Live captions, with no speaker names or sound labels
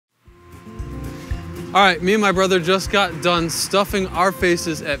All right, me and my brother just got done stuffing our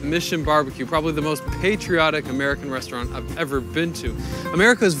faces at Mission Barbecue, probably the most patriotic American restaurant I've ever been to.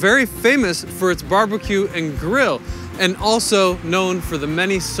 America is very famous for its barbecue and grill, and also known for the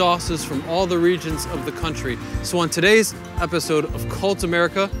many sauces from all the regions of the country. So on today's episode of Kult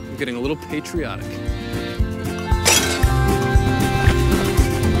America, I'm getting a little patriotic.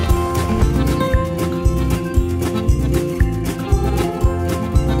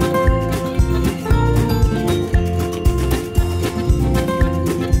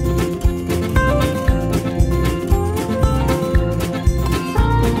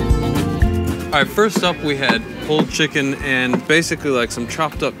 All right, first up we had pulled chicken and basically like some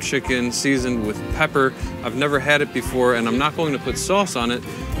chopped up chicken seasoned with pepper. I've never had it before and I'm not going to put sauce on it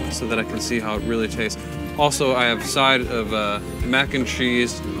so that I can see how it really tastes. Also, I have a side of mac and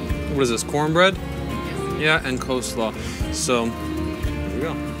cheese. What is this, cornbread? Yeah, and coleslaw. So, here we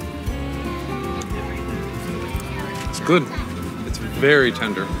go. It's good. It's very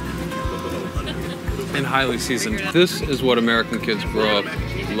tender and highly seasoned. This is what American kids grow up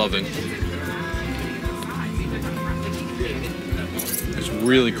loving. It's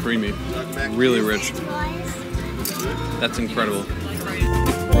really creamy, really rich. That's incredible.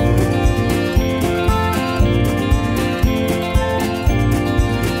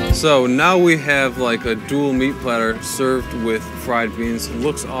 So now we have like a dual meat platter served with fried beans. It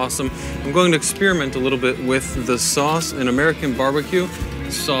looks awesome. I'm going to experiment a little bit with the sauce. In American barbecue,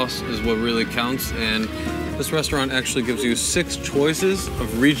 sauce is what really counts, and this restaurant actually gives you 6 choices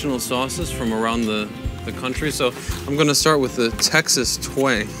of regional sauces from around the country. So I'm gonna start with the Texas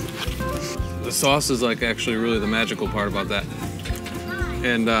twang. The sauce is like actually really the magical part about that.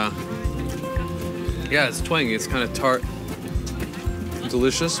 And yeah, it's twangy, it's kind of tart,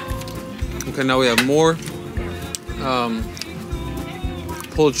 delicious. Okay, now we have more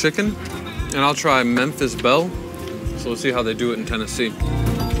pulled chicken, and I'll try Memphis Belle. So we'll see how they do it in Tennessee.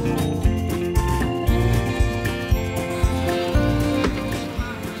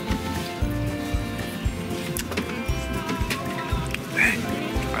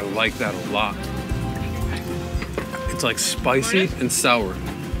 I like that a lot. It's like spicy and sour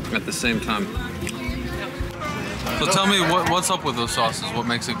at the same time. So tell me what's up with those sauces? What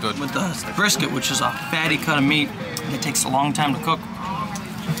makes it good? With the brisket, which is a fatty cut of meat that takes a long time to cook,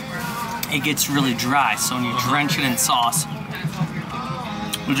 it gets really dry. So when you drench it in sauce,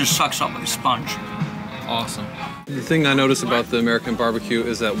 it just sucks up like a sponge. Awesome. The thing I notice about the American barbecue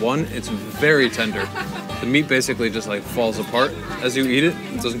is that one, it's very tender. The meat basically just like falls apart as you eat it.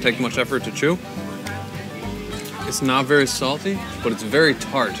 It doesn't take much effort to chew. It's not very salty, but it's very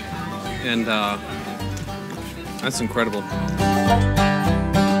tart. And that's incredible.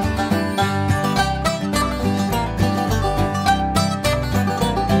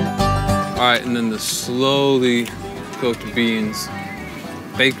 All right, and then the slowly cooked beans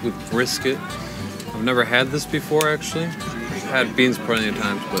baked with brisket. I've never had this before, actually. I've had beans plenty of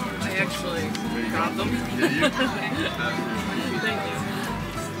times, but I actually got them.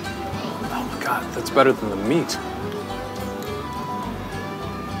 oh my God, that's better than the meat.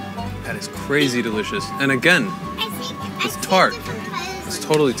 That is crazy delicious. And again, it's tart. It's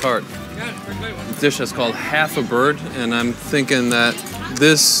totally tart. The dish is called Half a Bird, and I'm thinking that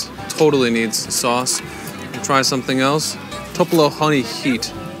this totally needs sauce. I'll try something else. Tupelo Honey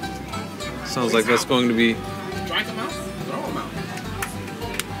Heat. Sounds like that's going to be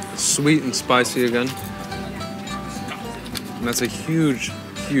sweet and spicy again. And that's a huge,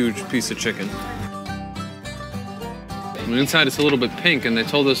 huge piece of chicken. On the inside it's a little bit pink, and they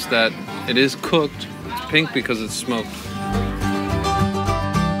told us that it is cooked. It's pink because it's smoked.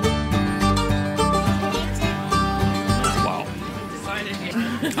 Wow.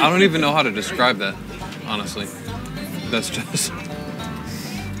 I don't even know how to describe that, honestly. That's just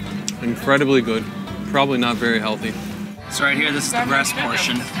incredibly good. Probably not very healthy. So right here, this is the breast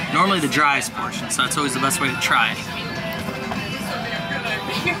portion. Normally the driest portion, so that's always the best way to try it.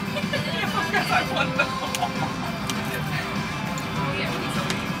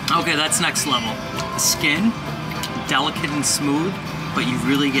 Okay, that's next level. The skin, delicate and smooth, but you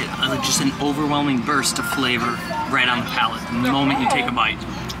really get just an overwhelming burst of flavor right on the palate the moment you take a bite.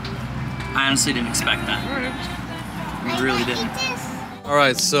 I honestly didn't expect that. I really didn't. All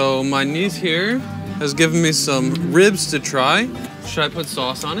right, so my niece here has given me some ribs to try. Should I put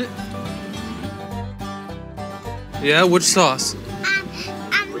sauce on it? Yeah, which sauce?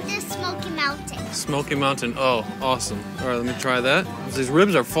 The Smoky Mountain. Smoky Mountain, oh, awesome. All right, let me try that. These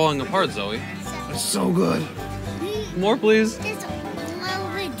ribs are falling apart, Zoe. They're so good. More, please. There's a little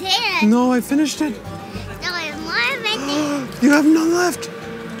bit there. No, I finished it. No, there's more of it. You have none left.